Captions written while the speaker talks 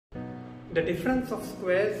The difference of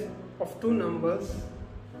squares of two numbers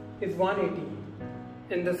is 180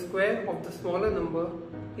 and the square of the smaller number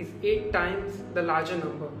is 8 times the larger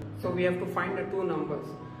number. So we have to find the two numbers.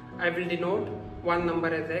 I will denote one number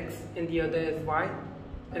as x and the other as y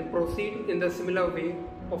and proceed in the similar way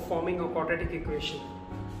of forming a quadratic equation.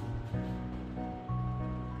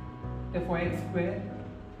 Therefore x square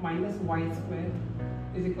minus y square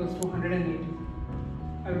is equals to 180.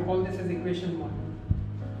 I will call this as equation 1.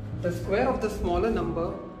 The square of the smaller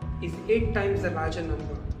number is 8 times the larger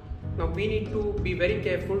number. Now we need to be very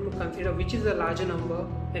careful to consider which is the larger number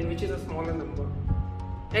and which is a smaller number.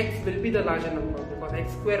 X will be the larger number because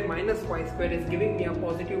x square minus y square is giving me a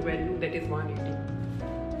positive value, that is 180.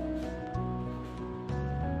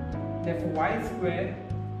 Therefore y square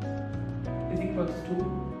is equals to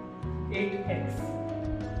 8x.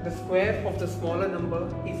 The square of the smaller number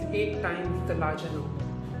is 8 times the larger number.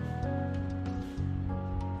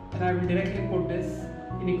 And I will directly put this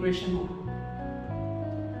in equation 1.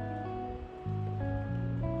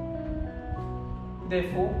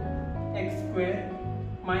 Therefore, x square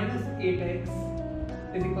minus 8x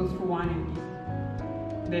is equals to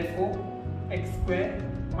 180. Therefore, x square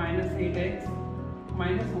minus 8x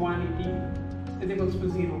minus 180 is equals to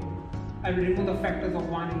 0. I will remove the factors of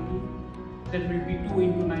 180. That will be 2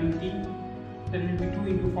 into 90. That will be 2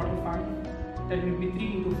 into 45. That will be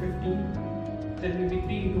 3 into 15. That will be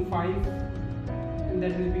 3 into 5. And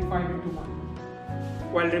that will be 5 into 1.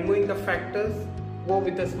 While removing the factors, go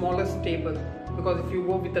with the smallest table, because if you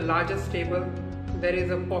go with the largest table, there is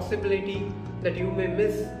a possibility that you may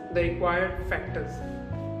miss the required factors.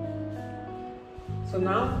 So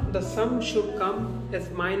now the sum should come as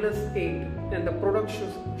minus 8 and the product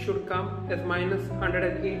should come as minus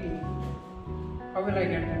 180. How will I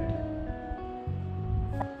get it?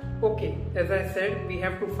 Okay, as I said, we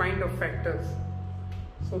have to find the factors.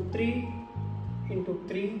 So 3 into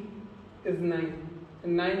 3 is 9,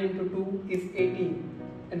 and 9 into 2 is 18,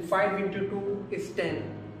 and 5 into 2 is 10.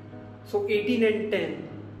 So 18 and 10.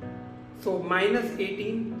 So minus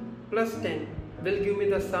 18 plus 10 will give me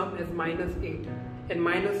the sum as minus 8, and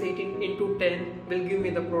minus 18 into 10 will give me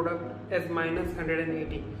the product as minus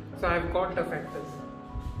 180. So I have got the factors.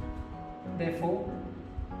 Therefore,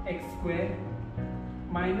 x square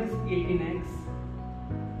minus 18x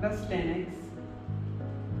plus 10x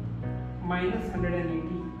minus 180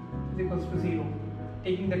 is equals to 0.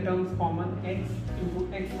 Taking the terms common, x into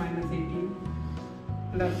x minus 18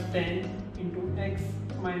 plus 10 into x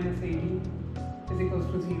minus 18 is equals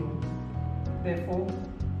to 0. Therefore,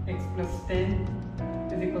 x plus 10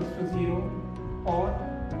 is equals to 0, or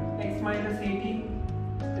x minus 18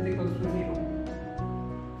 is equals to 0.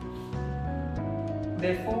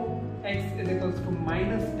 Therefore, x is equals to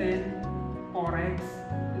minus 10 or x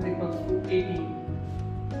is equals to 18.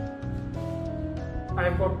 I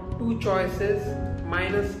have got two choices,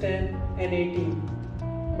 minus 10 and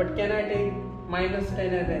 18. But can I take minus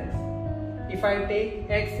 10 as x? If I take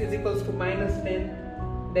x is equals to minus 10,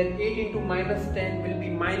 then 8 into minus 10 will be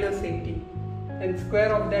minus 80. And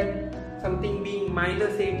square of that, something being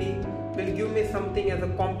minus 80, will give me something as a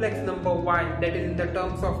complex number y, that is in the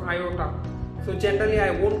terms of iota. So generally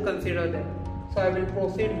I won't consider that. So I will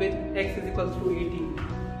proceed with x is equals to 18.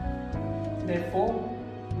 Therefore,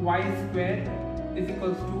 y square is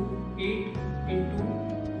equals to 8 into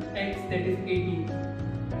x, that is 18.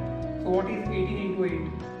 So what is 18 into 8?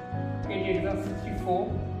 8 is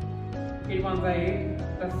 64. 8 ones are 8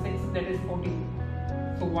 plus 6, that is 14.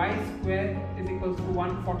 So y square is equals to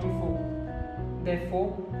 144. Therefore,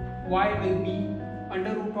 y will be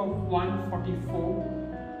under root of 144.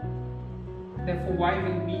 Therefore, y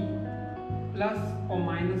will be plus or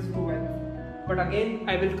minus 12. But again,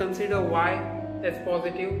 I will consider y as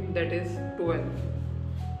positive, that is 12.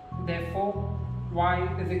 Therefore, y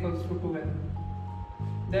is equals to 12.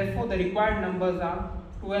 Therefore, the required numbers are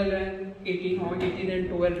 12 and 18, or 18 and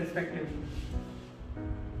 12 respectively.